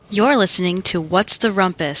You're listening to What's the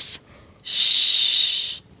Rumpus?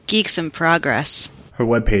 Shh. Geeks in Progress. Her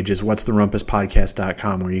webpage is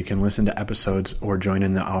whatstherumpuspodcast.com, where you can listen to episodes or join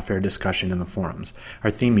in the off-air discussion in the forums.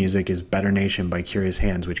 Our theme music is Better Nation by Curious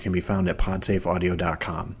Hands, which can be found at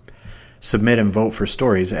podsafeaudio.com. Submit and vote for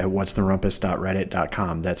stories at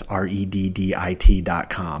whatstherrumpus.reddit.com. That's reddit.com.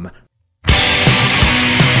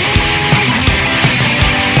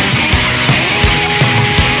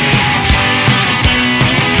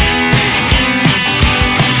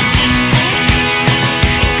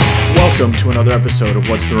 Welcome to another episode of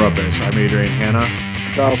What's the Rumpus. I'm Adrian Hanna.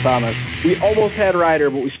 Charles Thomas. We almost had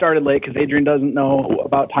Ryder, but we started late because Adrian doesn't know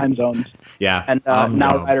about time zones. Yeah. And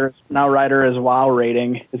now Ryder is WoW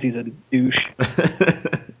rating because he's a douche.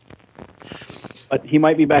 But he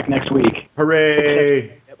might be back next week.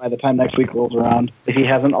 Hooray! By the time next week rolls around, if he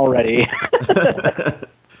hasn't already.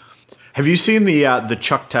 Have you seen the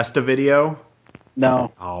Chuck Testa video?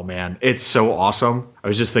 No. Oh, man. It's so awesome. I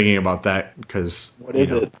was just thinking about that because... What is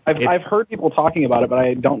it? I've heard people talking about it, but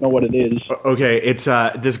I don't know what it is. Okay, it's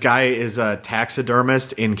this guy is a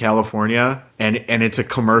taxidermist in California, and it's a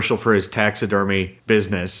commercial for his taxidermy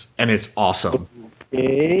business, and it's awesome.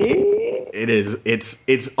 Okay. It is.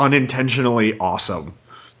 It's unintentionally awesome.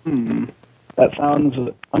 That sounds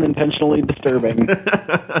unintentionally disturbing.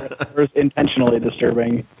 Or intentionally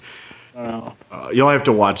disturbing. I don't know. You'll have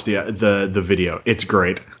to watch the video. It's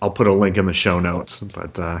great. I'll put a link in the show notes.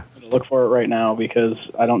 But I'm gonna look for it right now because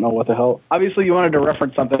I don't know what the hell. Obviously, you wanted to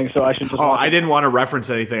reference something, so I should just. I didn't want to reference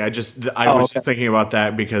anything. I was just thinking about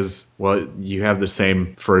that because, well, you have the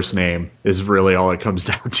same first name. Is really all it comes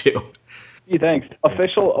down to. Gee, thanks.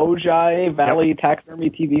 Official Ojai Valley Taxidermy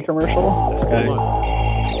TV commercial. Okay.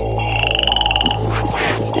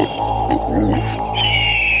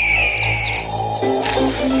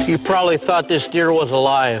 You probably thought this deer was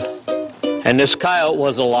alive, and this coyote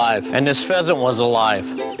was alive, and this pheasant was alive.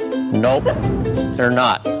 Nope, they're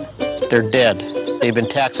not. They're dead. They've been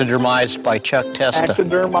taxidermized by Chuck Testa.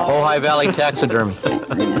 Ojai Valley Taxidermy.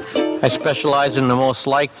 I specialize in the most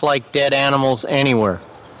lifelike dead animals anywhere.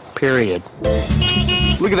 Period.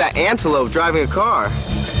 Look at that antelope driving a car.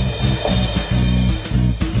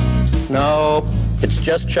 Nope, it's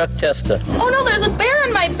just Chuck Testa. Oh no, there's a bear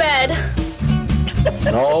in my bed.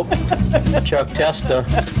 Nope, Chuck Testa.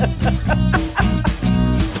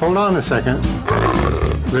 Hold on a second.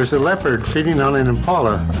 There's a leopard feeding on an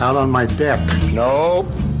impala out on my deck. Nope,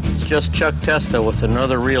 it's just Chuck Testa with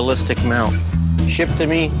another realistic mount. Shipped to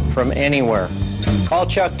me from anywhere. Call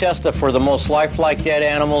Chuck Testa for the most lifelike dead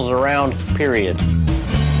animals around, period.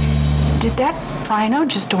 Did that rhino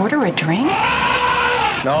just order a drink?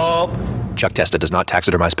 Nope. Chuck Testa does not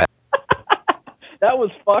taxidermize pets. That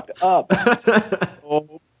was fucked up.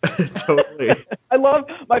 Totally. I love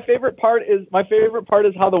my favorite part is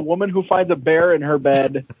how the woman who finds a bear in her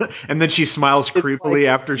bed and then she smiles creepily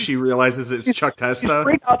after she realizes it's Chuck Testa. She's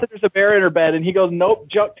freaked out that there's a bear in her bed, and he goes, "Nope,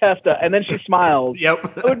 Chuck Testa," and then she smiles.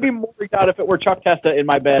 Yep. I would be more freaked out if it were Chuck Testa in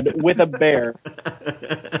my bed with a bear.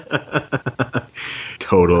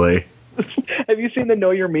 Totally. Have you seen the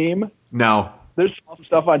Know Your Meme? No. There's some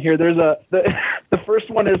stuff on here. There's the first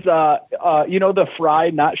one is the Fry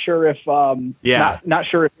not sure if not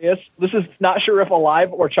sure if this is not sure if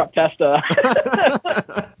alive or Chuck Testa.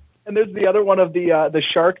 And there's the other one of the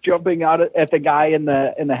shark jumping out at the guy in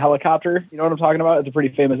the helicopter. You know what I'm talking about? It's a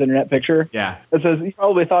pretty famous internet picture. Yeah. It says he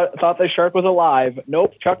probably thought the shark was alive.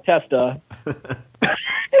 Nope, Chuck Testa.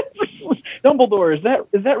 Dumbledore, is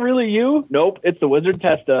that really you? Nope, it's the wizard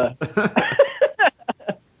Testa.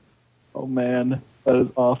 Oh, man. That is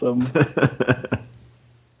awesome.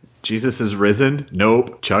 Jesus is risen?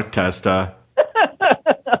 Nope. Chuck Testa.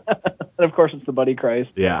 And, of course, it's the Buddy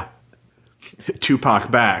Christ. Yeah.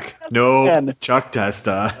 Tupac back. Nope. Chuck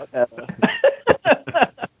Testa.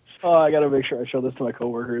 Oh, I got to make sure I show this to my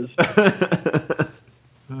coworkers.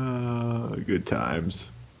 Good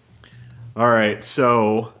times. All right.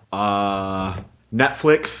 So,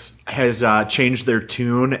 Netflix has changed their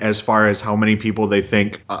tune as far as how many people they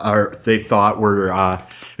thought were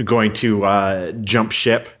going to jump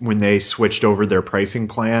ship when they switched over their pricing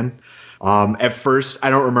plan. At first, I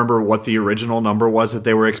don't remember what the original number was that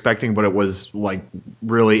they were expecting, but it was like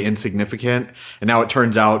really insignificant. And now it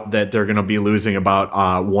turns out that they're going to be losing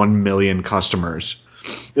about 1 million customers.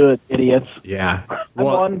 Good idiots. Yeah.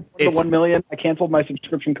 Well, I'm on the 1 million. I canceled my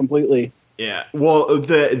subscription completely. Yeah, well,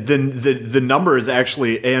 the number is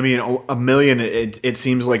actually, I mean, 1 million. It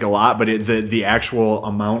seems like a lot, but the actual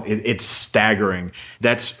amount, it's staggering.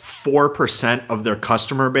 That's 4% of their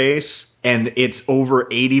customer base, and it's over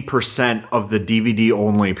 80% of the DVD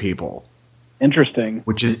only people. Interesting.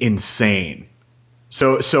 Which is insane.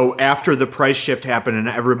 So after the price shift happened and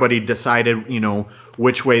everybody decided,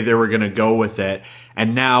 which way they were going to go with it,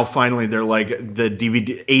 and now finally they're like the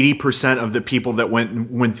DVD. 80% of the people that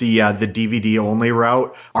went the DVD only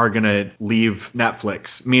route are going to leave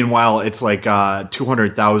Netflix. Meanwhile, it's like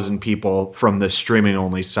 200,000 people from the streaming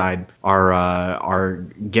only side are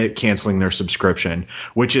canceling their subscription,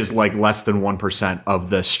 which is like less than 1% of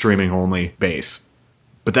the streaming only base.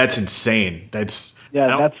 But that's insane. The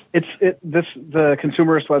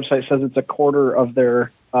consumerist website says it's a quarter of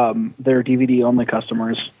their DVD only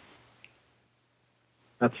customers.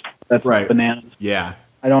 That's right. Bananas. Yeah.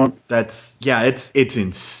 I don't. That's that's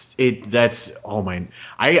oh my.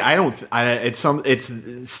 I don't. It's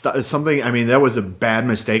something. I mean, that was a bad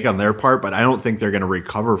mistake on their part, but I don't think they're going to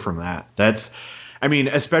recover from that.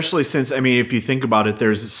 Especially since, if you think about it,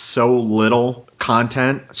 there's so little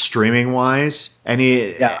content streaming wise at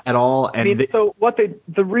all. And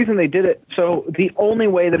the reason they did it, so the only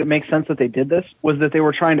way that it makes sense that they did this was that they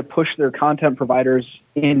were trying to push their content providers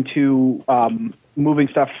into moving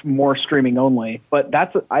stuff more streaming only. But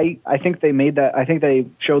I think they made that. I think they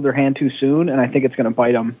showed their hand too soon, and I think it's going to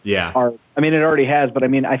bite them. Yeah. It already has, but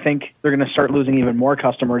I think they're going to start losing even more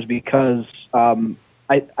customers because.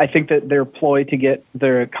 I think that their ploy to get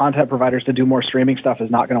their content providers to do more streaming stuff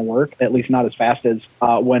is not going to work, at least not as fast as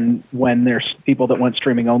when there's people that went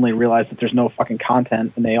streaming only realize that there's no fucking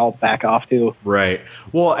content and they all back off too. Right.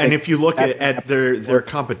 Well, and if you look at their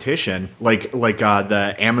competition, like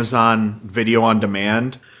the Amazon Video on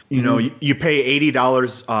Demand, you pay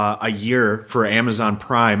 $80 a year for Amazon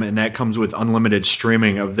Prime, and that comes with unlimited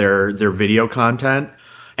streaming of their video content.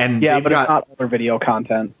 And but it's not other video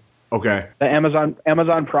content. Okay. The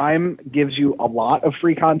Amazon Prime gives you a lot of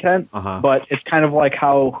free content, but it's kind of like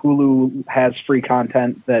how Hulu has free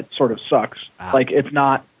content that sort of sucks. Like, it's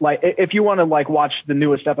not like if you want to watch the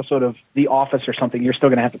newest episode of The Office or something, you're still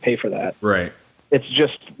going to have to pay for that. Right. It's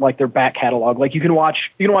just like their back catalog. Like, you can watch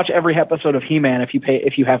every episode of He-Man if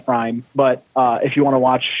you have Prime, but if you want to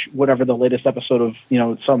watch whatever the latest episode of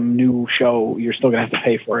some new show, you're still going to have to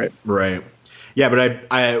pay for it. Right. Yeah, but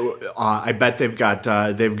I bet they've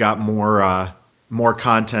got more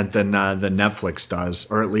content than Netflix does,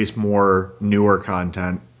 or at least more newer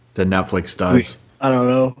content than Netflix does. I don't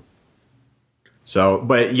know. So,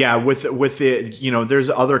 but yeah, with the there's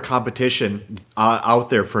other competition out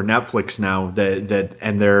there for Netflix now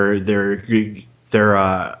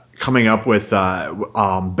they're coming up with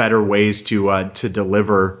better ways to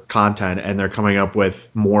deliver content, and they're coming up with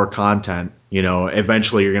more content.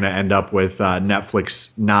 Eventually you're going to end up with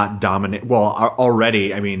Netflix not dominate. Well,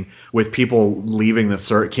 already, with people leaving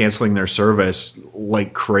canceling their service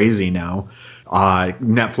like crazy now,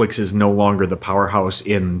 Netflix is no longer the powerhouse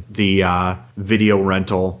in the video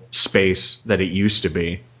rental space that it used to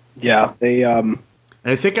be. Yeah, they. And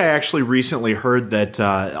I think I actually recently heard that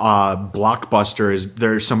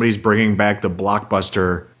Blockbuster somebody's bringing back the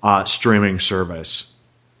Blockbuster streaming service.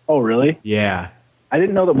 Oh, really? Yeah. I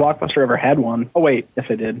didn't know that Blockbuster ever had one. Oh, wait. Yes,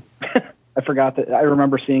 I did. I forgot that. I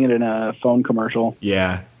remember seeing it in a phone commercial.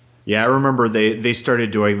 Yeah. Yeah, I remember they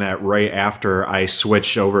started doing that right after I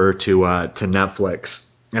switched over to Netflix.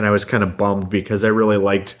 And I was kind of bummed because I really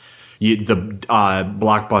liked the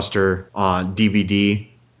Blockbuster DVD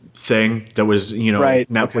thing that was,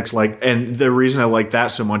 right. Netflix and the reason I like that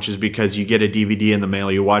so much is because you get a DVD in the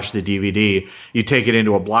mail, you watch the DVD, you take it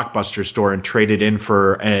into a Blockbuster store and trade it in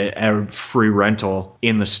for a free rental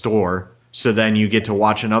in the store. So then you get to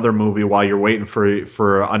watch another movie while you're waiting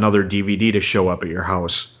for another DVD to show up at your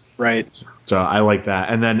house. Right. So I like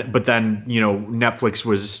that. But then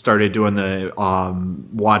Netflix started doing the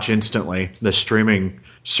watch instantly, the streaming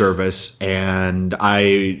service, and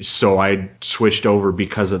I switched over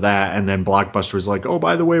because of that. And then Blockbuster was like, "Oh,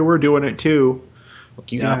 by the way, we're doing it too."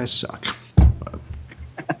 Look, you guys suck.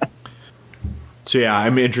 So yeah,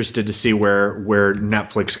 I'm interested to see where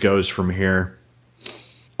Netflix goes from here.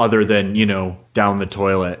 Other than down the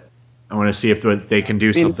toilet, I want to see if they can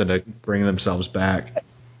do something to bring themselves back.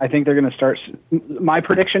 I think they're going to start. My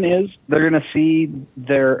prediction is they're going to see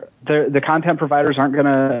the content providers aren't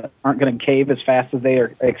going to cave as fast as they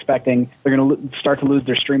are expecting. They're going to start to lose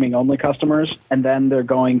their streaming only customers, and then they're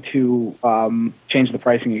going to change the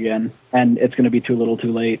pricing again, and it's going to be too little,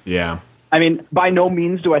 too late. Yeah. By no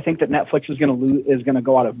means do I think that Netflix is going to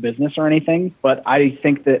go out of business or anything, but I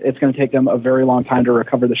think that it's going to take them a very long time to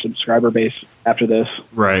recover their subscriber base after this.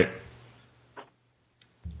 Right.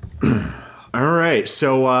 All right,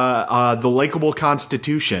 so the likable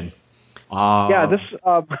Constitution. This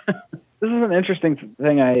is an interesting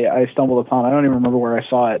thing I stumbled upon. I don't even remember where I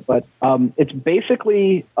saw it, but it's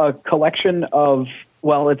basically a collection of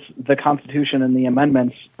well, it's the Constitution and the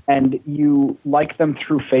amendments, and you like them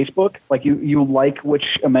through Facebook. Like you like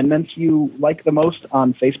which amendments you like the most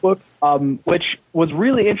on Facebook, which was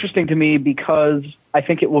really interesting to me because I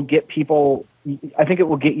think it will get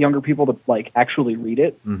younger people to like actually read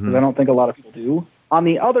it, because I don't think a lot of people do. On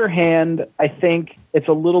the other hand, I think it's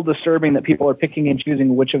a little disturbing that people are picking and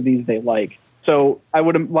choosing which of these they like. So I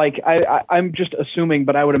would I'm just assuming,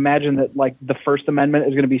 but I would imagine that like the First Amendment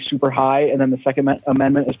is going to be super high, and then the Second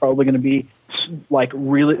Amendment is probably going to be like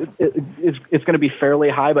really it's going to be fairly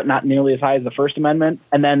high, but not nearly as high as the First Amendment.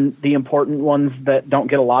 And then the important ones that don't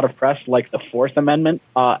get a lot of press, like the Fourth Amendment,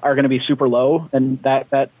 are going to be super low, and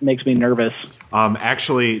that makes me nervous.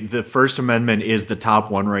 Actually, the First Amendment is the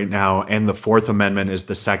top one right now, and the Fourth Amendment is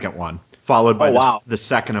the second one, followed by the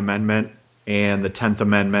Second Amendment and the 10th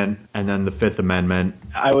Amendment, and then the 5th Amendment.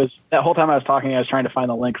 That whole time I was talking, I was trying to find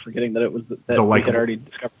the link, forgetting that it was that we had already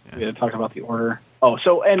discovered. We had talked about the order. Oh,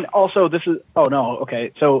 so, and also this is, oh no,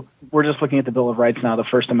 okay. So we're just looking at the Bill of Rights now. The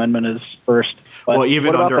First Amendment is first. But well,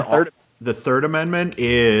 even under the Third Amendment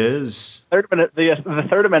is... The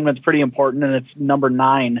Third Amendment's pretty important, and it's number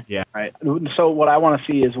 9. Yeah. Right. So what I want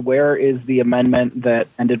to see is, where is the amendment that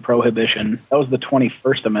ended prohibition? That was the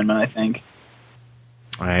 21st Amendment, I think.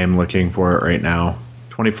 I am looking for it right now.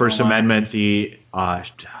 21st Amendment, the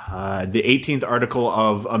 18th article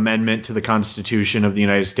of amendment to the Constitution of the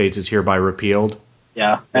United States is hereby repealed.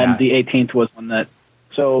 Yeah, and the 18th was one that...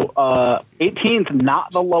 So 18th,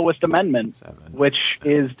 not the lowest amendment, which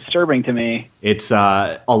is disturbing to me. It's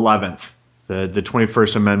 11th. The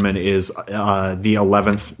 21st Amendment is the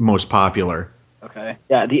 11th most popular. Okay.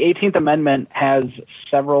 Yeah, the 18th Amendment has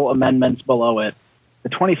several amendments below it. The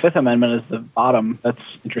 25th Amendment is the bottom. That's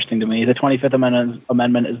interesting to me. The 25th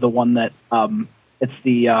Amendment is the one that it's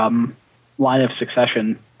the line of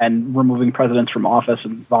succession and removing presidents from office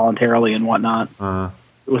and voluntarily and whatnot.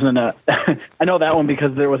 It wasn't I know that one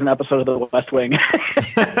because there was an episode of The West Wing.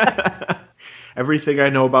 Everything I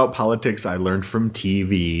know about politics I learned from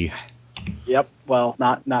TV. Yep. Well,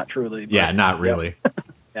 not truly. But, yeah, not really. Yep.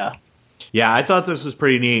 Yeah. Yeah, I thought this was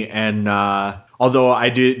pretty neat, and although I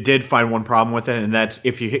did find one problem with it, and that's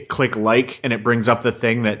if you click like and it brings up the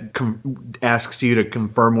thing that asks you to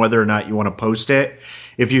confirm whether or not you want to post it.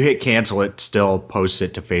 If you hit cancel, it still posts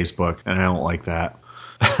it to Facebook, and I don't like that.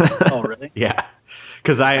 Oh, really? Yeah.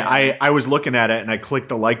 Because I was looking at it, and I clicked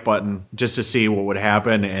the like button just to see what would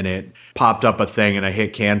happen, and it popped up a thing, and I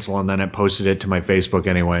hit cancel, and then it posted it to my Facebook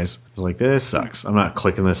anyways. I was like, this sucks. I'm not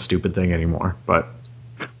clicking this stupid thing anymore, but...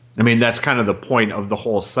 I mean, that's kind of the point of the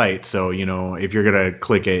whole site. So, you know, if you're going to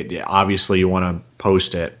click it, obviously you want to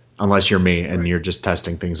post it, unless you're me and you're just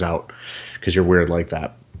testing things out because you're weird like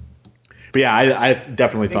that. But yeah, I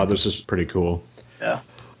definitely thought this was pretty cool. Yeah.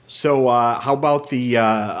 So how about the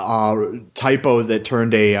typo that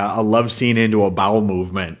turned a love scene into a bowel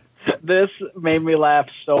movement? This made me laugh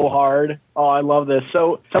so hard. Oh, I love this.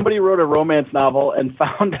 So somebody wrote a romance novel and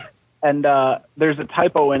found... And there's a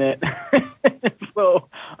typo in it. So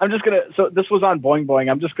this was on Boing Boing.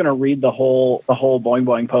 I'm just gonna read the whole Boing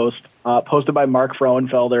Boing post posted by Mark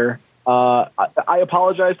Frauenfelder. I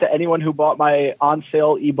apologize to anyone who bought my on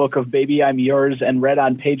sale ebook of Baby I'm Yours and read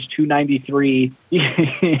on page 293.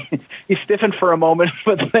 He stiffened for a moment,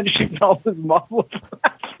 but then she felt his muscles. I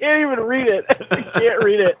can't even read it. I can't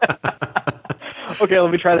read it. Okay,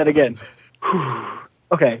 let me try that again.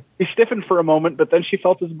 Okay, he stiffened for a moment, but then she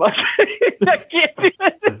felt his butt. I can't do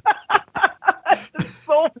it. It's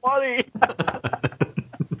so funny.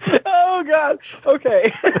 Oh, God.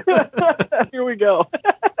 Okay. Here we go.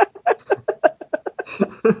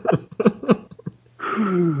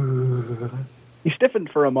 He stiffened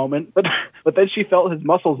for a moment, but then she felt his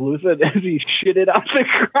muscles loosen as he shitted on the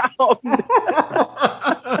ground.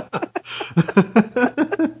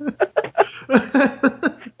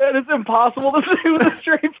 That is impossible to say with a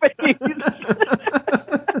straight face.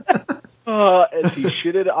 As he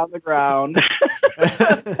shitted on the ground.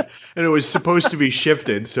 And it was supposed to be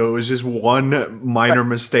shifted, so it was just one minor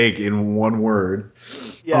mistake in one word.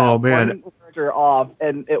 Yeah, oh, man. One character off,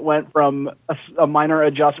 and it went from a minor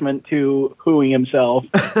adjustment to hooing himself.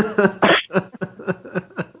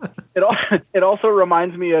 It also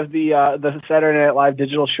reminds me of the Saturday Night Live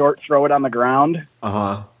digital short, Throw It on the Ground.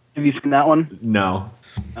 Uh-huh. Have you seen that one? No.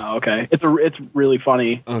 Oh, okay. It's really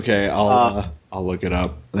funny. Okay, I'll look it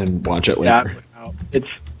up and watch it later. Yeah,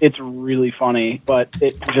 It's really funny, but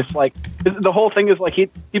it just like the whole thing is like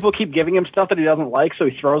people keep giving him stuff that he doesn't like, so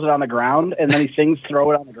he throws it on the ground, and then he sings "Throw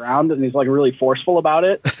It on the Ground," and he's like really forceful about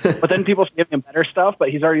it. But then people give him better stuff, but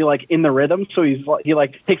he's already like in the rhythm, so he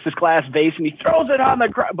takes this glass vase and he throws it on the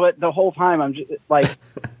ground. But the whole time I'm just like,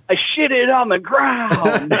 I shit it on the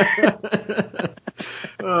ground.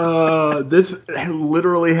 This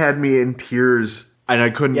literally had me in tears. And I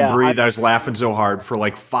couldn't breathe. I was laughing so hard for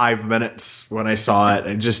like 5 minutes when I saw it.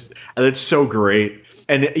 And it's so great.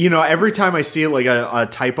 And, you know, every time I see like a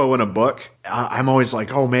typo in a book, I'm always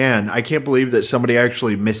like, oh, man, I can't believe that somebody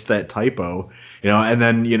actually missed that typo. You know, and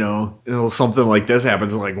then, you know, something like this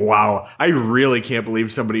happens. Like, wow, I really can't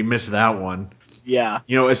believe somebody missed that one. Yeah.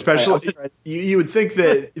 You know, especially you would think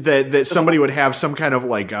that somebody would have some kind of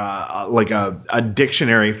like a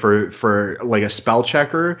dictionary for like a spell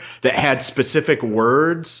checker that had specific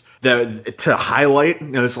words that to highlight.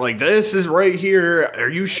 And it's like, this is right here. Are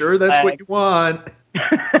you sure that's what you want?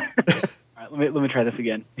 All right, let me try this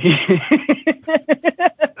again.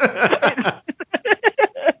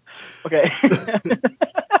 Okay.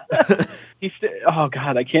 Oh,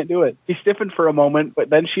 God, I can't do it. He stiffened for a moment, but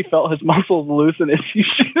then she felt his muscles loosen as she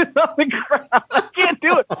shit on the ground. I can't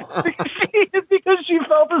do it. Because she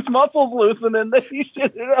felt his muscles loosen and then he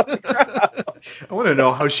shit it on the ground. I want to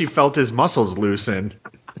know how she felt his muscles loosen.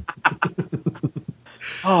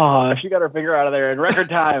 Oh, she got her finger out of there in record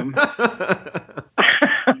time.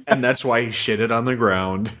 And that's why he shit it on the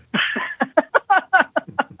ground.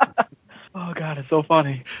 Oh, God, it's so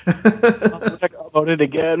funny. I'll check upload it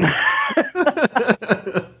again.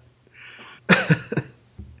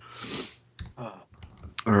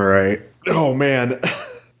 All right. Oh, man.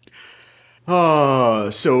 Oh,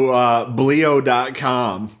 so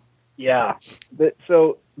Bleo.com. Yeah.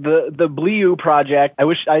 So the Bleo project, I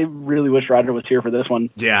really wish Roger was here for this one.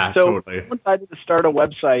 Yeah, so totally. Someone decided to start a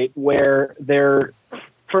website where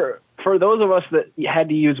for those of us that had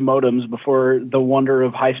to use modems before the wonder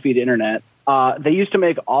of high-speed internet, they used to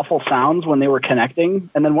make awful sounds when they were connecting,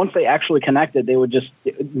 and then once they actually connected, they would just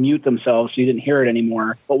mute themselves so you didn't hear it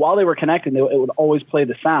anymore. But while they were connecting, it would always play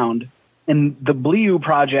the sound. And the Bleo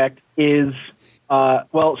project is,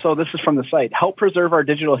 so this is from the site. Help preserve our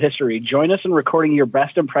digital history. Join us in recording your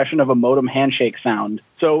best impression of a modem handshake sound.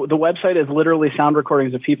 So the website is literally sound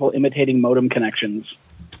recordings of people imitating modem connections.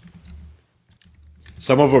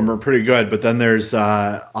 Some of them are pretty good, but then there's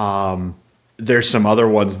some other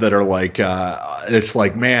ones that are like, it's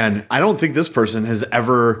like, man, I don't think this person has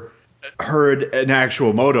ever heard an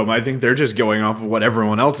actual modem. I think they're just going off of what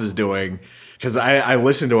everyone else is doing. Because I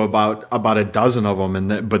listened to about a dozen of them,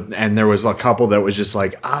 and there was a couple that was just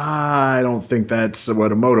like, I don't think that's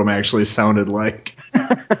what a modem actually sounded like.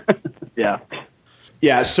 Yeah.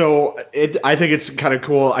 Yeah, so I think it's kind of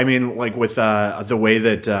cool. I mean, like with the way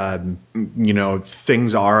that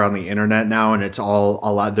things are on the internet now, and it's all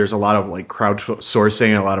a lot. There's a lot of like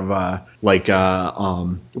crowdsourcing, a lot of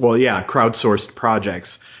crowdsourced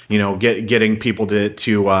projects. You know, getting people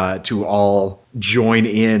to all join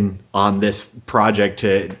in on this project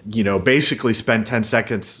to basically spend 10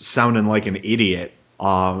 seconds sounding like an idiot.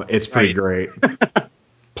 It's pretty great.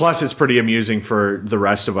 Plus, it's pretty amusing for the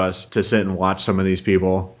rest of us to sit and watch some of these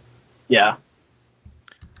people. Yeah.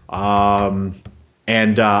 And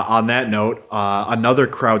on that note, another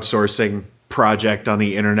crowdsourcing project on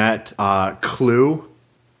the internet, Clue.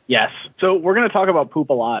 Yes. So we're going to talk about poop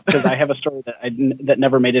a lot because I have a story that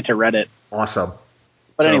never made it to Reddit. Awesome.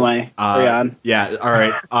 But anyway, carry on. Yeah, all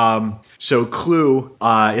right. So Clue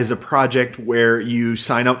is a project where you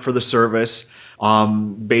sign up for the service,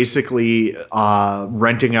 basically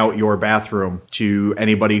renting out your bathroom to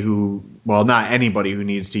anybody not anybody who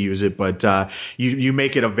needs to use it, but you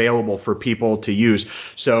make it available for people to use.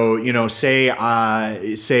 So,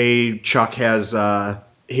 say Chuck has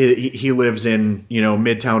he lives in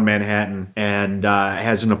Midtown Manhattan and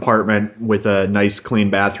has an apartment with a nice clean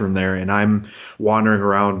bathroom there, and I'm wandering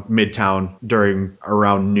around Midtown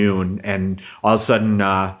around noon, and all of a sudden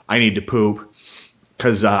I need to poop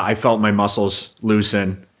because I felt my muscles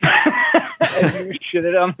loosen. And you shit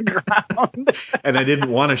it on the ground. And I didn't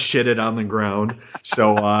want to shit it on the ground,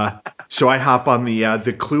 so I hop on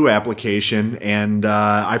the Clue application, and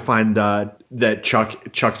I find that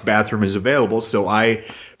Chuck's bathroom is available. So I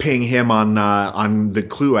ping him on the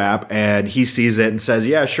Clue app, and he sees it and says,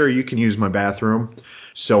 "Yeah, sure, you can use my bathroom."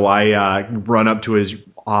 So I run up to his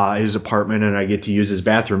apartment, and I get to use his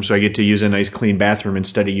bathroom. So I get to use a nice clean bathroom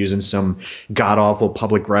instead of using some god awful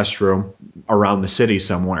public restroom around the city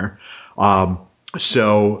somewhere.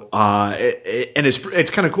 So, and it's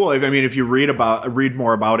kind of cool. I mean, if you read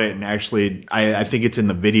more about it, and actually, I think it's in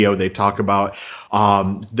the video they talk about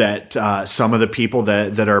that some of the people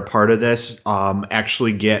that are part of this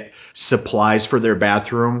actually get supplies for their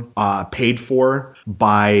bathroom paid for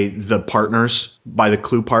by the partners, by the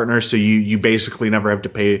Clue partners. So you basically never have to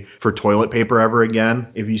pay for toilet paper ever again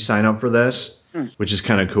if you sign up for this. Which is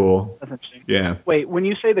kind of cool. That's interesting. Yeah. Wait, when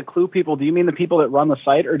you say the Clue people, do you mean the people that run the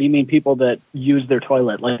site, or do you mean people that use their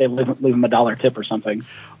toilet, like they leave them $1 tip or something?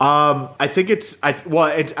 I think if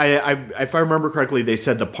I remember correctly, they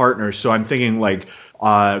said the partners. So I'm thinking like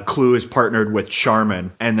Clue is partnered with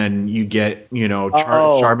Charmin, and then you get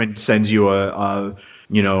Charmin sends you a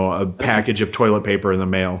package of toilet paper in the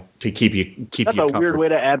mail to keep you That's a weird way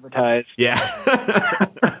to advertise. Yeah.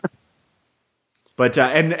 But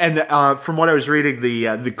from what I was reading,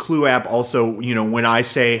 the Clue app also, when I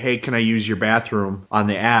say, hey, can I use your bathroom on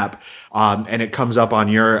the app, and it comes up on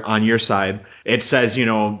your side, it says,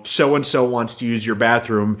 so and so wants to use your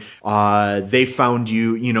bathroom. They found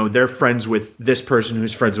you, they're friends with this person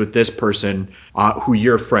who's friends with this person who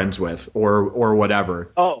you're friends with, or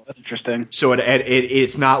whatever. Oh, that's interesting. So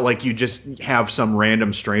it's not like you just have some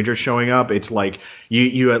random stranger showing up. It's like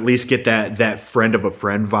you at least get that friend of a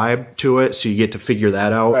friend vibe to it. So you get to figure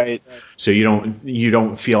that out. Right. So you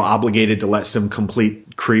don't feel obligated to let some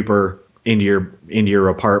complete creeper into your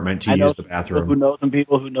apartment to use the bathroom. Who knows some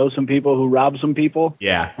people who know some people who rob some people.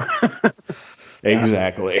 Yeah.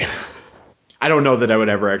 Exactly. I don't know that I would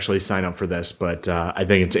ever actually sign up for this, but I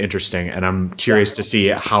think it's interesting, and I'm curious to see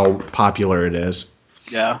how popular it is.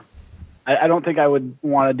 Yeah. I don't think I would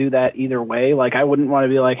want to do that either way. Like, I wouldn't want to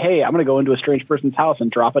be like, hey, I'm going to go into a strange person's house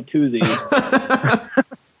and drop a toozie.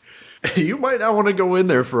 You might not want to go in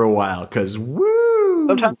there for a while, because woo!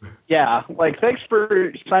 Sometimes, yeah. Like, thanks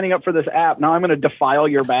for signing up for this app. Now I'm going to defile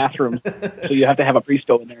your bathroom, so you have to have a priest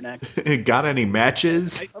go in there next. Got any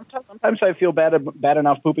matches? Sometimes I feel bad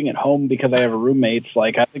enough pooping at home because I have roommates.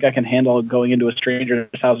 Like, I think I can handle going into a stranger's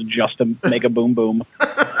house just to make a boom boom.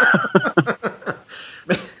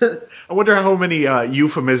 I wonder how many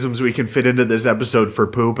euphemisms we can fit into this episode for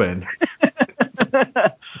pooping.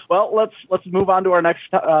 Well, let's move on to our next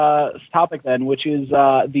topic then, which is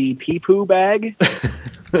the Peepoo'd bag.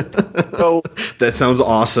 So that sounds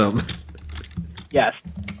awesome. Yes.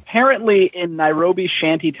 Apparently in Nairobi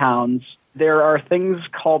shanty towns, there are things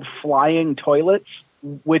called flying toilets,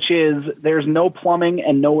 which is there's no plumbing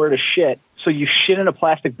and nowhere to shit. So you shit in a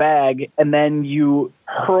plastic bag, and then you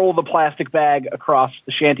hurl the plastic bag across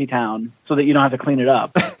the shanty town so that you don't have to clean it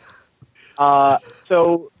up.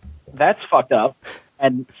 So that's fucked up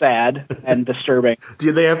and sad and disturbing.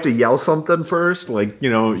 Do they have to yell something first? Like,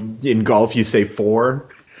 in golf you say 4.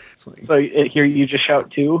 Like, so here you just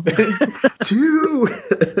shout 2? 2!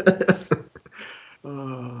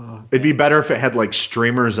 It'd be better if it had like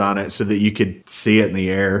streamers on it so that you could see it in the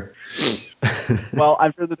air. Well,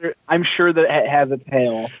 I'm sure that it has a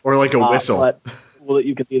tail. Or like a whistle. But that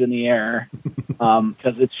you can see it in the air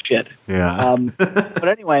because it's shit. Yeah. But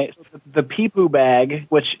anyway, so the Peepoo'd bag,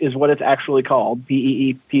 which is what it's actually called,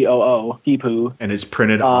 Peepoo, Peepoo. And it's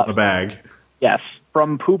printed on the bag. Yes.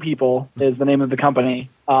 From Poo People is the name of the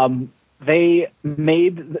company. They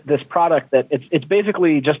made this product that it's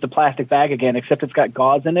basically just a plastic bag again, except it's got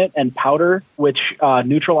gauze in it and powder, which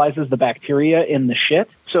neutralizes the bacteria in the shit.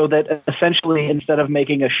 So that essentially, instead of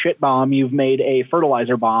making a shit bomb, you've made a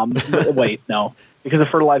fertilizer bomb. Wait, no, because a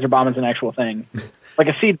fertilizer bomb is an actual thing, like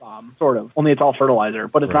a seed bomb, sort of. Only it's all fertilizer,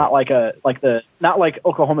 but it's not not like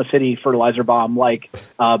Oklahoma City fertilizer bomb, like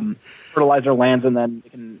fertilizer lands and then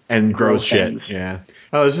it can grows shit. Things. Yeah.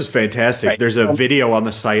 Oh, this is fantastic. Right. There's a video on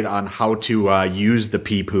the site on how to use the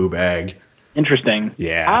Peepoo'd bag. Interesting.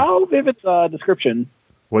 Yeah. How vivid's description?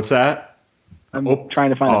 What's that? I'm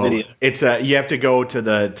trying to find a video. It's you have to go to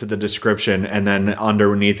the description, and then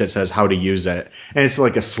underneath it says how to use it, and it's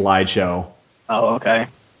like a slideshow. Oh, okay.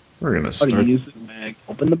 We're gonna start. How do you use the bag?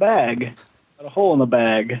 Open the bag. Got a hole in the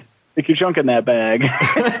bag. Stick your junk in that bag.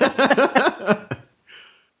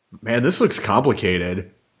 Man, this looks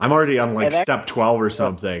complicated. I'm already on like step 12 or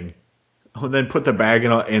something. Oh, and then put the bag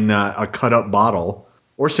in a cut-up bottle,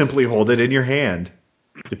 or simply hold it in your hand.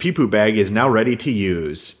 The Peepoo'd bag is now ready to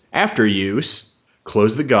use. After use,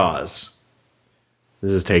 close the gauze.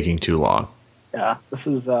 This is taking too long. Yeah, this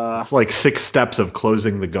is... It's like 6 steps of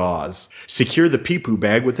closing the gauze. Secure the Peepoo'd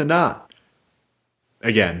bag with a knot.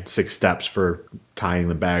 Again, 6 steps for tying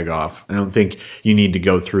the bag off. I don't think you need to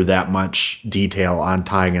go through that much detail on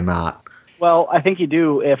tying a knot. Well, I think you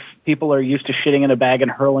do if people are used to shitting in a bag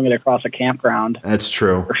and hurling it across a campground. That's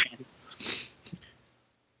true.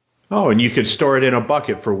 Oh, and you could store it in a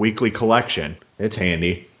bucket for weekly collection. It's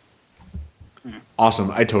handy.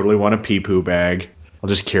 Awesome. I totally want a Peepoo'd bag. I'll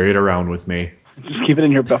just carry it around with me. Just keep it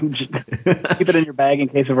in your keep it in your bag in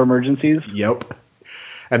case of emergencies. Yep.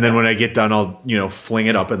 And then when I get done, I'll fling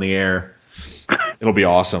it up in the air. It'll be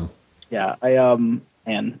awesome. Yeah,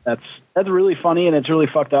 man, that's really funny and it's really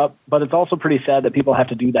fucked up. But it's also pretty sad that people have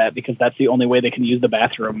to do that because that's the only way they can use the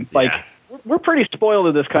bathroom. Like, we're pretty spoiled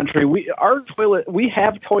in this country. We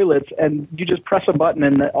have toilets, and you just press a button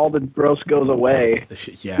and all the gross goes away.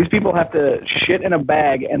 Yeah. These people have to shit in a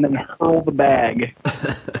bag and then hurl the bag.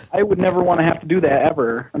 I would never want to have to do that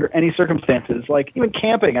ever under any circumstances. Like, even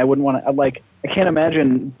camping, I wouldn't want to. Like, I can't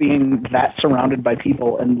imagine being that surrounded by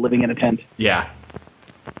people and living in a tent. Yeah.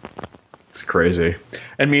 It's crazy.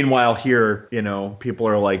 And meanwhile here, people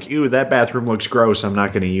are like, ew, that bathroom looks gross. I'm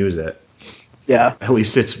not going to use it. Yeah. At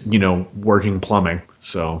least it's, working plumbing.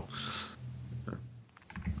 So.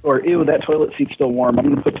 Or, ew, that toilet seat's still warm. I'm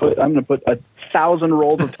going to put 1,000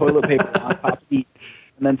 rolls of toilet paper on top of it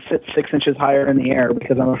and then sit 6 inches higher in the air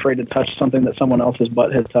because I'm afraid to touch something that someone else's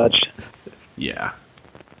butt has touched. Yeah.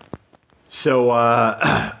 So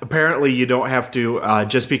apparently you don't have to,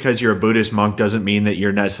 just because you're a Buddhist monk doesn't mean that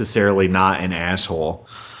you're necessarily not an asshole.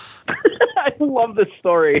 I love this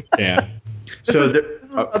story. Yeah. So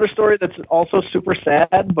another story that's also super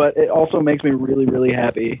sad, but it also makes me really, really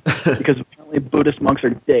happy because apparently Buddhist monks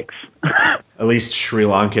are dicks. At least Sri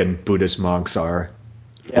Lankan Buddhist monks are.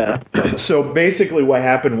 Yeah. So basically what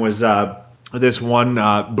happened was this one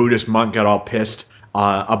Buddhist monk got all pissed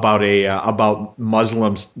about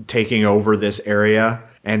Muslims taking over this area,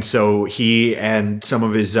 and so he and some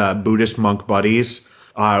of his Buddhist monk buddies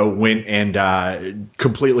went and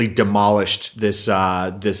completely demolished this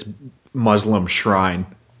Muslim shrine.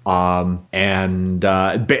 It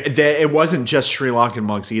wasn't just Sri Lankan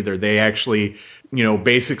monks either. They actually,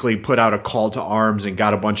 basically put out a call to arms and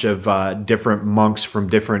got a bunch of different monks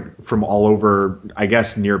from all over, I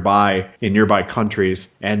guess, in nearby countries,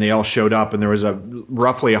 and they all showed up, and there was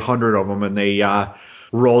roughly 100 of them, and they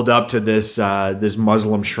rolled up to this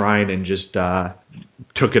Muslim shrine and just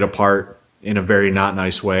took it apart in a very not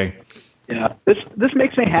nice way. Yeah, this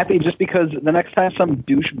makes me happy just because the next time some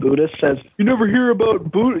douche Buddhist says, you never hear about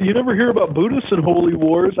Buddhists and holy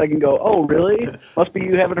wars, I can go, oh, really? Must be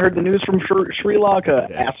you haven't heard the news from Sri Lanka,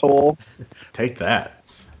 asshole. Take that.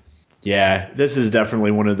 Yeah, this is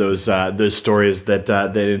definitely one of those stories that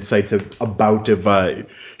incites a bout of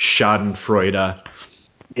Schadenfreude.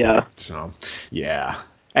 Yeah. So, yeah.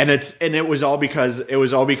 And it was all because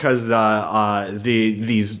this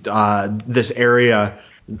area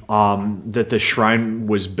that the shrine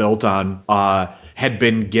was built on had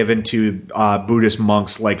been given to Buddhist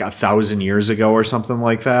monks like 1,000 years ago or something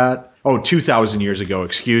like that. Oh, 2,000 years ago,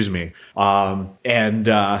 excuse me.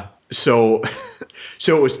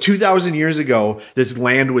 So it was 2,000 years ago, this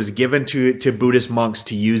land was given to Buddhist monks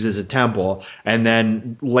to use as a temple, and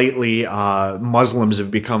then lately Muslims have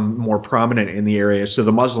become more prominent in the area. So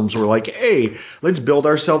the Muslims were like, hey, let's build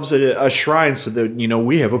ourselves a shrine so that,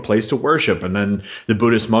 we have a place to worship. And then the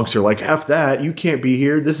Buddhist monks are like, F that, you can't be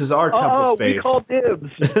here. This is our temple space. We call dibs.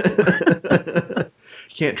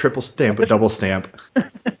 You can't triple stamp, but double stamp.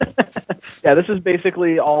 Yeah, this is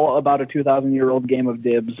basically all about a 2,000-year-old game of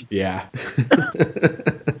dibs. Yeah.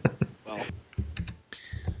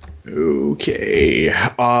 Okay.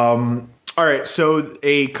 All right. So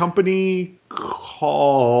a company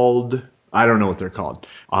called, I don't know what they're called,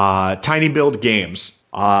 Tiny Build Games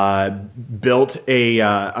built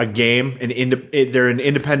a game. They're an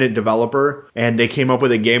independent developer, and they came up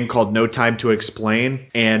with a game called No Time to Explain.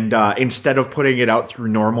 And instead of putting it out through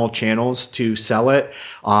normal channels to sell it,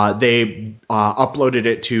 they uploaded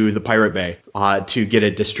it to the Pirate Bay to get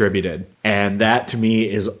it distributed. And that to me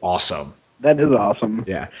is awesome. That is awesome.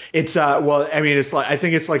 Yeah, it's it's like, I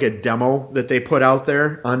think it's like a demo that they put out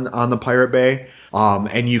there on the Pirate Bay,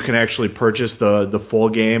 and you can actually purchase the full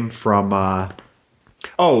game from.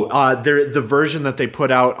 The version that they put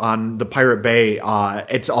out on the Pirate Bay,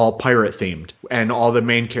 it's all pirate themed, and all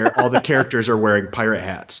the characters are wearing pirate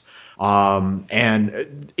hats. And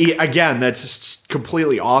again, that's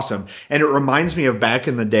completely awesome, and it reminds me of back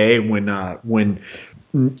in the day when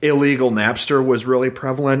illegal Napster was really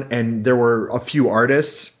prevalent, and there were a few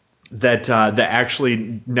artists that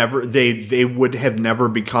actually never they would have never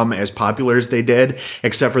become as popular as they did,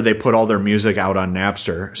 except for they put all their music out on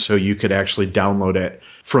Napster, so you could actually download it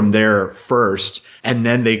from there first, and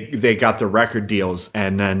then they got the record deals,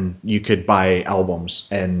 and then you could buy albums,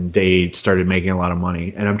 and they started making a lot of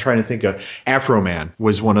money. And I'm trying to think of Afro Man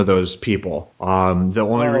was one of those people.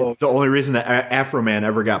 The only reason that Afro Man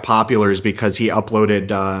ever got popular is because he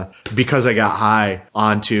uploaded Because I Got High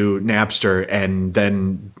onto Napster, and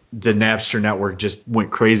then the Napster network just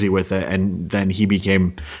went crazy with it, and then he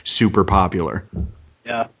became super popular.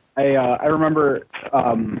 Yeah. I remember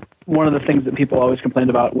one of the things that people always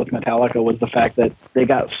complained about with Metallica was the fact that they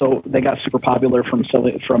got super popular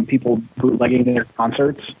from people bootlegging their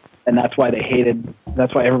concerts, and that's why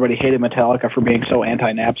everybody hated Metallica for being so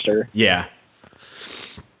anti-Napster. Yeah.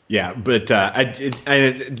 Yeah, but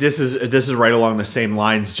this is right along the same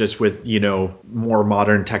lines, just with more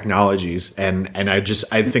modern technologies, and I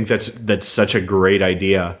think that's such a great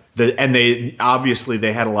idea. And they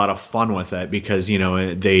had a lot of fun with it, because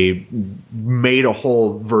they made a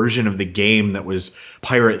whole version of the game that was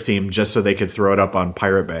pirate themed just so they could throw it up on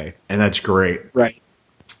Pirate Bay, and that's great. Right.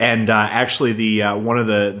 And actually, the one of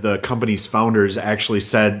the company's founders actually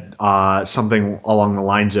said something along the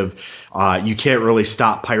lines of, "You can't really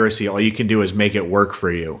stop piracy. All you can do is make it work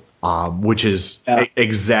for you," which is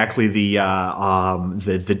exactly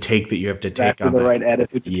the take that you have to take on the right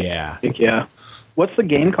attitude. Yeah. Yeah. What's the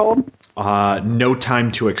game called? No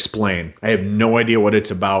Time to Explain. I have no idea what it's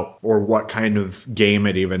about or what kind of game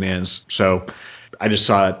it even is. So I just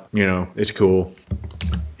saw it. It's cool.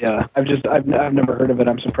 Yeah, I've never heard of it.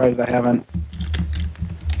 I'm surprised I haven't.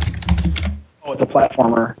 Oh, it's a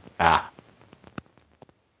platformer. Ah.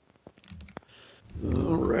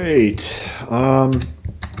 All right.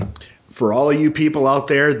 For all of you people out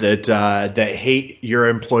there that hate your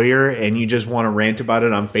employer and you just want to rant about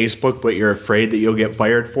it on Facebook, but you're afraid that you'll get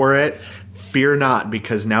fired for it, fear not,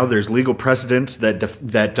 because now there's legal precedents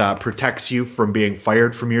that protects you from being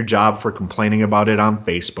fired from your job for complaining about it on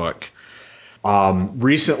Facebook.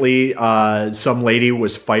 Recently, some lady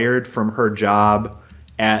was fired from her job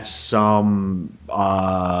at some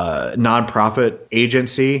nonprofit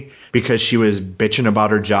agency because she was bitching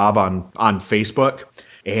about her job on Facebook.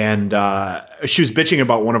 And she was bitching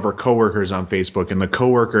about one of her coworkers on Facebook, and the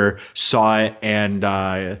coworker saw it and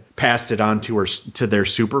passed it on to their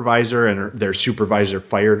supervisor, and their supervisor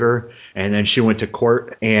fired her. And then she went to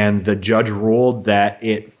court, and the judge ruled that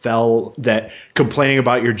that complaining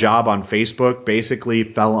about your job on Facebook basically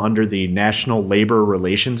fell under the National Labor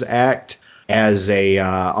Relations Act as a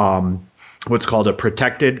what's called a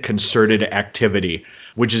protected concerted activity,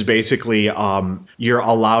 which is basically you're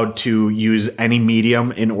allowed to use any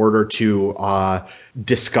medium in order to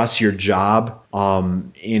discuss your job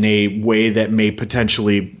in a way that may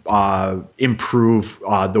potentially improve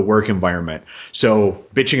the work environment. So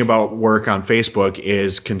bitching about work on Facebook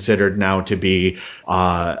is considered now to be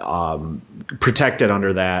protected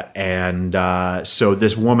under that. And so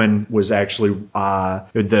this woman was actually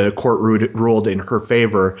the court ruled in her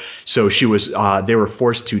favor. So she was they were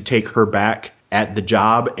forced to take her back at the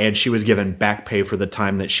job, and she was given back pay for the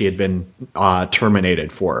time that she had been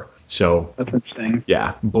terminated for. So that's interesting.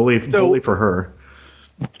 Yeah, bully for her.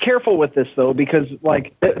 Careful with this though, because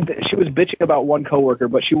she was bitching about one coworker,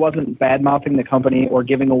 but she wasn't bad-mouthing the company or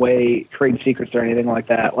giving away trade secrets or anything like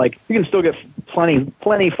that. Like, you can still get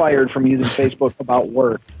plenty fired from using Facebook about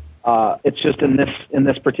work. It's just in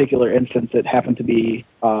this particular instance, it happened to be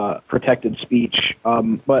protected speech.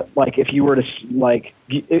 But if you were to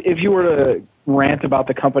rant about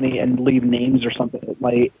the company and leave names or something,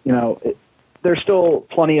 there's still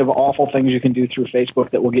plenty of awful things you can do through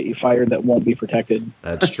Facebook that will get you fired that won't be protected.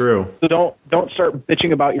 That's true. So don't start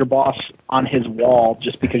bitching about your boss on his wall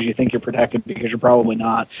just because you think you're protected, because you're probably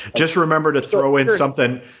not. Just remember to throw in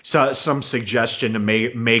some suggestion to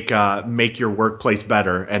make your workplace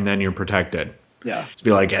better, and then you're protected. Yeah. To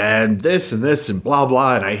be like, and this and blah,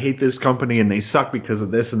 blah, and I hate this company and they suck because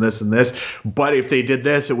of this and this and this. But if they did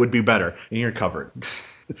this, it would be better. And you're covered.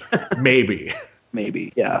 Maybe.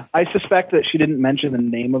 Maybe, yeah. I suspect that she didn't mention the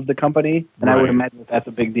name of the company, and right. I would imagine that's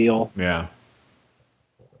a big deal. Yeah.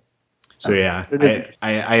 So yeah,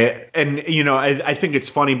 I think it's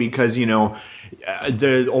funny because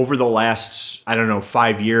over the last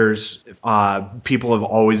 5 years,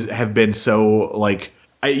 people have been so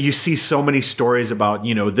you see so many stories about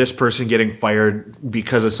this person getting fired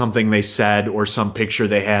because of something they said or some picture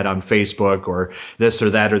they had on Facebook or this or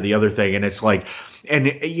that or the other thing, and it's like. And,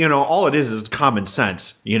 all it is common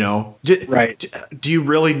sense, Right. Do you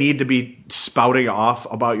really need to be spouting off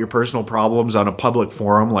about your personal problems on a public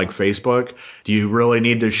forum like Facebook? Do you really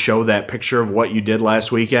need to show that picture of what you did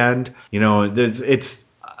last weekend?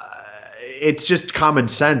 it's just common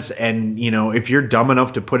sense. And, if you're dumb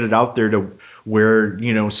enough to put it out there to where,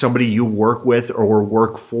 somebody you work with or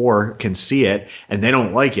work for can see it and they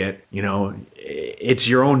don't like it, it's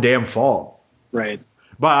your own damn fault. Right.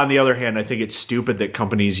 But on the other hand, I think it's stupid that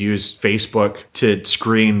companies use Facebook to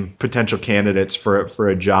screen potential candidates for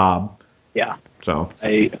a job. Yeah. So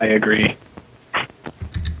I agree.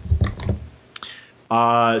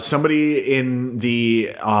 Somebody in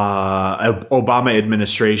the Obama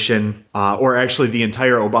administration, or actually the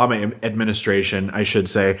entire Obama administration, I should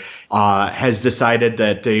say, has decided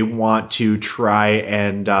that they want to try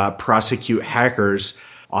and prosecute hackers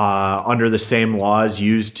under the same laws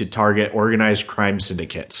used to target organized crime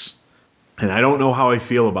syndicates. And I don't know how I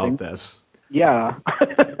feel about this. Yeah.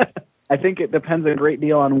 I think it depends a great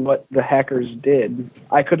deal on what the hackers did.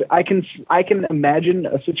 I can imagine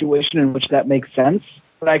a situation in which that makes sense,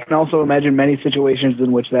 but I can also imagine many situations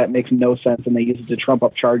in which that makes no sense and they use it to trump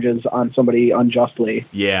up charges on somebody unjustly.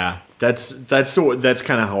 Yeah, that's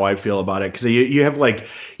kind of how I feel about it, because you have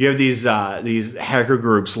these hacker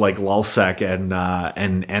groups like LulzSec and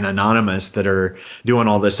Anonymous that are doing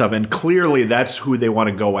all this stuff, and clearly that's who they want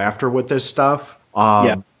to go after with this stuff.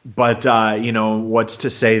 Yeah. But, what's to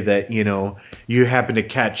say that, you happen to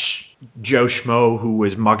catch Joe Schmo who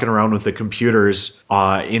was mucking around with the computers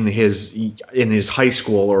in his high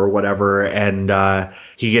school or whatever, and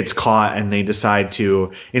he gets caught and they decide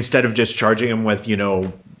to, instead of just charging him with,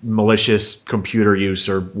 malicious computer use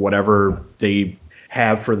or whatever they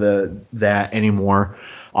have for that anymore,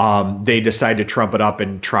 they decide to trump it up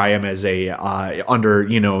and try him as under,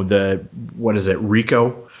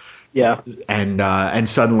 RICO? Yeah. And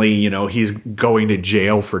suddenly, he's going to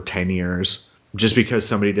jail for 10 years just because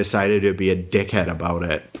somebody decided to be a dickhead about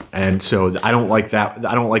it. And so I don't like that.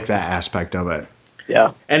 I don't like that aspect of it.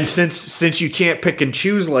 Yeah. And since you can't pick and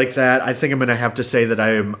choose like that, I think I'm going to have to say that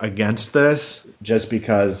I am against this just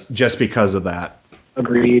because of that.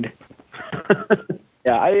 Agreed.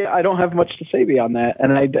 Yeah, I don't have much to say beyond that,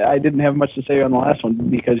 and I didn't have much to say on the last one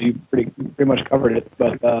because you pretty much covered it.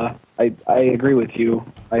 But I agree with you.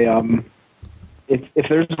 If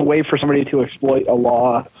there's a way for somebody to exploit a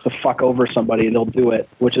law to fuck over somebody, they'll do it.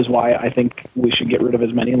 Which is why I think we should get rid of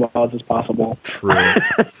as many laws as possible. True.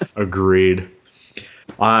 Agreed.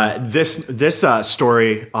 This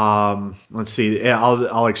story, let's see,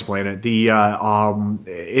 I'll explain it.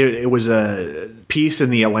 It was a piece in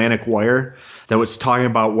the Atlantic Wire that was talking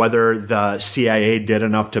about whether the CIA did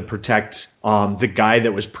enough to protect the guy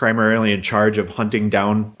that was primarily in charge of hunting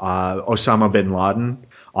down Osama bin Laden.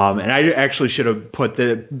 And I actually should have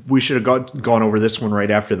we should have gone over this one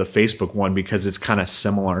right after the Facebook one because it's kind of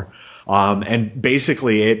similar. And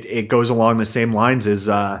basically it goes along the same lines as,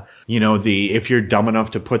 if you're dumb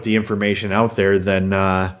enough to put the information out there,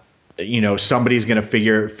 then, somebody's going to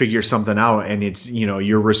figure something out, and it's,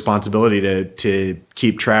 your responsibility to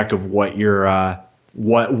keep track of what you're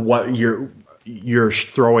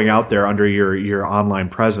throwing out there under your online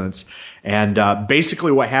presence. And,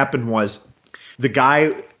 basically what happened was, the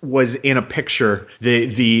guy was in a picture,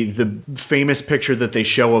 the famous picture that they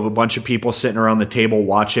show of a bunch of people sitting around the table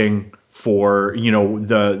watching for,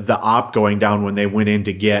 the op going down when they went in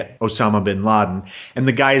to get Osama bin Laden. And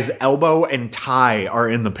the guy's elbow and tie are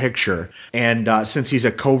in the picture. And since he's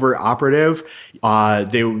a covert operative,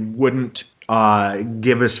 they wouldn't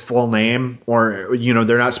give his full name, or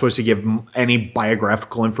they're not supposed to give any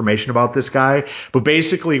biographical information about this guy. But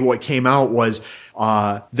basically what came out was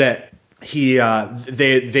that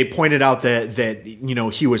they pointed out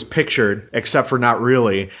that he was pictured, except for not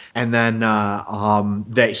really, and then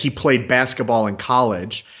that he played basketball in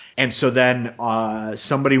college. And so then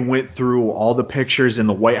somebody went through all the pictures in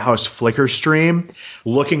the White House Flickr stream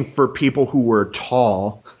looking for people who were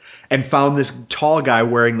tall, and found this tall guy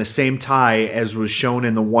wearing the same tie as was shown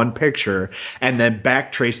in the one picture, and then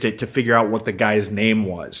backtraced it to figure out what the guy's name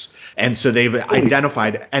was. And so they've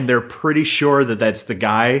identified, and they're pretty sure that that's the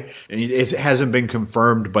guy. It hasn't been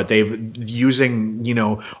confirmed, but they've using,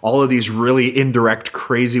 all of these really indirect,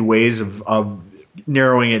 crazy ways of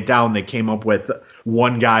narrowing it down. They came up with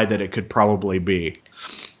one guy that it could probably be.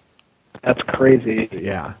 That's crazy.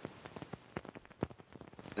 Yeah.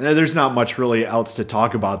 There's not much really else to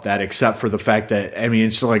talk about that except for the fact that,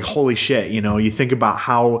 it's like, holy shit, you think about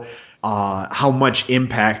how much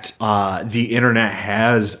impact the internet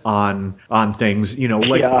has on things,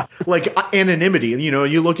 like anonymity.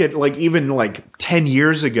 You look at even 10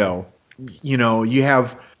 years ago, you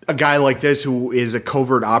have a guy like this who is a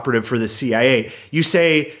covert operative for the CIA, you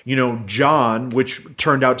say, John, which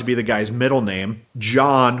turned out to be the guy's middle name,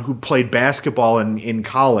 John, who played basketball in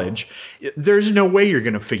college, there's no way you're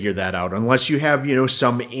going to figure that out unless you have,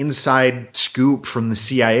 some inside scoop from the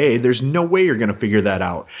CIA. There's no way you're going to figure that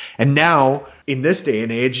out. And now, in this day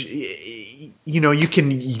and age,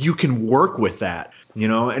 you can work with that.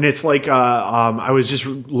 And it's like I was just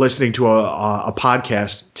listening to a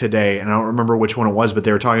podcast today, and I don't remember which one it was, but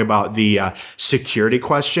they were talking about the security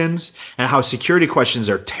questions and how security questions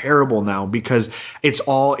are terrible now because it's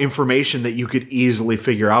all information that you could easily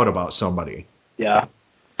figure out about somebody. Yeah,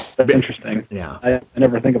 that's interesting. Yeah, I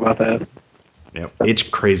never think about that. Yeah, it's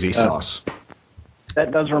crazy sauce.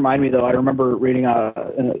 That does remind me, though. I remember reading a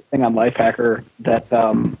thing on Lifehacker that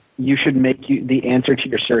you should make the answer to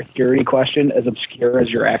your security question as obscure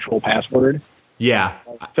as your actual password. Yeah.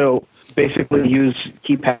 So basically use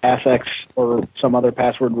KeePassX or some other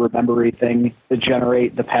password remembery thing to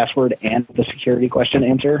generate the password and the security question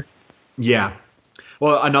answer. Yeah.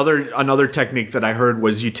 Well, another technique that I heard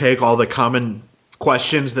was you take all the common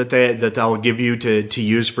questions that they'll give you to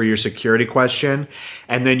use for your security question,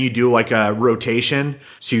 and then you do like a rotation,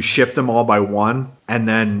 so you shift them all by one, and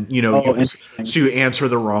then so you answer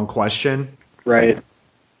the wrong question. Right.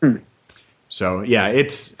 So yeah,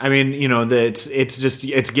 it's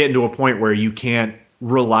getting to a point where you can't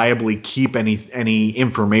reliably keep any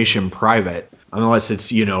information private unless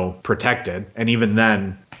it's protected, and even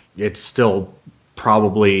then it's still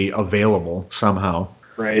probably available somehow.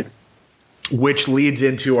 Right. Which leads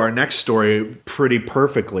into our next story pretty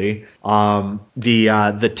perfectly.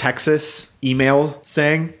 The Texas email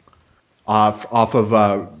thing off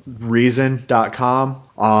of Reason.com.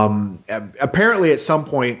 Apparently, at some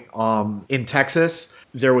point in Texas,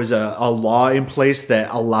 there was a law in place that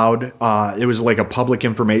allowed. It was like a Public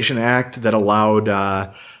Information Act that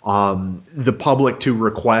allowed the public to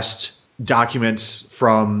request documents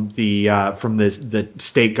from the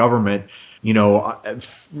state government.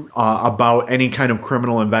 About any kind of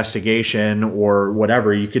criminal investigation or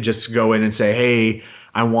whatever. You could just go in and say, hey,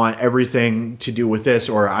 I want everything to do with this,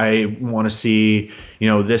 or I want to see,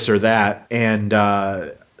 this or that. And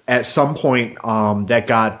at some point, that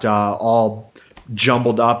got all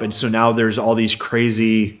jumbled up. And so now there's all these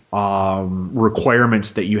crazy requirements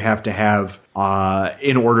that you have to have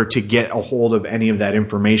in order to get a hold of any of that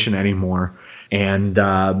information anymore.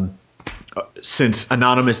 And since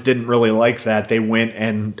Anonymous didn't really like that, they went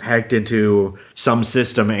and hacked into some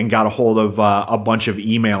system and got a hold of a bunch of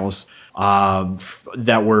emails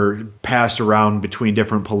that were passed around between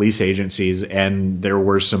different police agencies, and there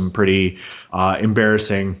were some pretty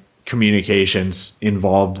embarrassing communications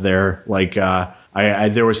involved there. Like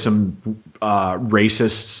there was some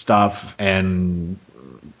racist stuff and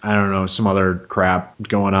I don't know, some other crap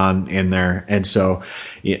going on in there. And so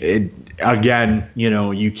you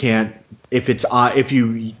can't. If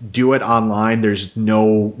you do it online, there's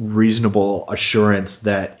no reasonable assurance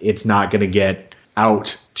that it's not going to get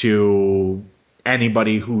out to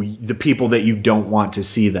anybody the people that you don't want to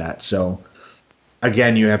see that. So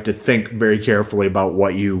again, you have to think very carefully about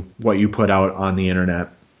what you put out on the internet.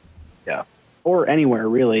 Yeah. Or anywhere,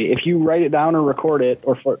 really. If you write it down or record it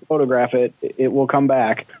or photograph it, it will come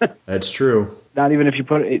back. That's true. Not even if you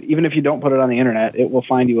even if you don't put it on the internet, it will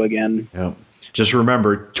find you again. Yep. Just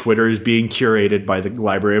remember, Twitter is being curated by the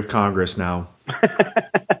Library of Congress now. All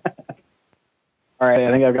right,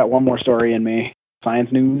 I think I've got one more story in me.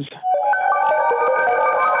 Science news.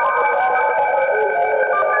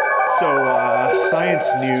 So,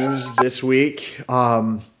 science news this week.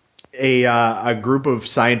 A group of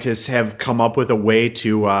scientists have come up with a way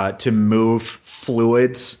to move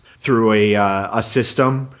fluids through a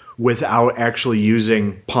system without actually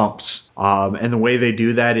using pumps. And the way they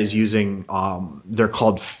do that is using, they're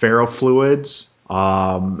called ferrofluids.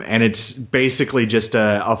 And it's basically just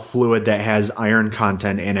a fluid that has iron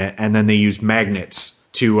content in it. And then they use magnets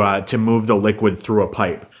to move the liquid through a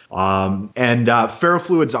pipe. And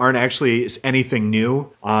ferrofluids aren't actually anything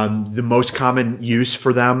new. The most common use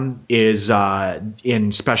for them is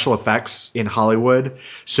in special effects in Hollywood.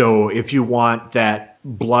 So if you want that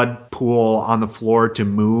blood pool on the floor to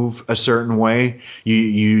move a certain way,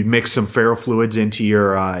 you mix some ferrofluids into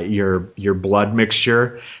your blood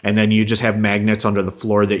mixture, and then you just have magnets under the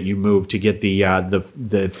floor that you move to get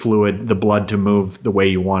the fluid, the blood, to move the way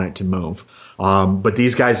you want it to move. But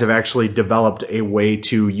these guys have actually developed a way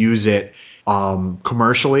to use it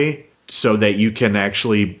commercially so that you can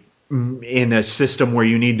actually in a system where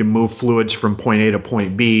you need to move fluids from point A to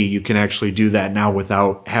point B, you can actually do that now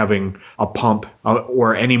without having a pump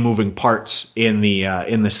or any moving parts in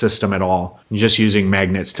the system at all. You're just using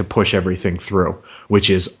magnets to push everything through, which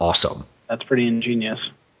is awesome. That's pretty ingenious.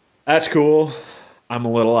 That's cool. I'm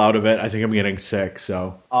a little out of it. I think I'm getting sick,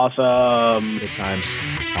 so. Awesome. Good times.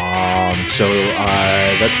 So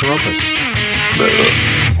that's Rumpus.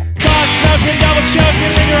 Cock smoking, double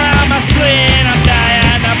choking, linger on my spleen. I'm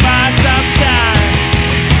dying to buy some time.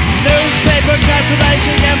 Newspaper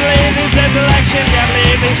consolation, can't believe this election, can't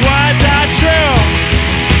believe this wine.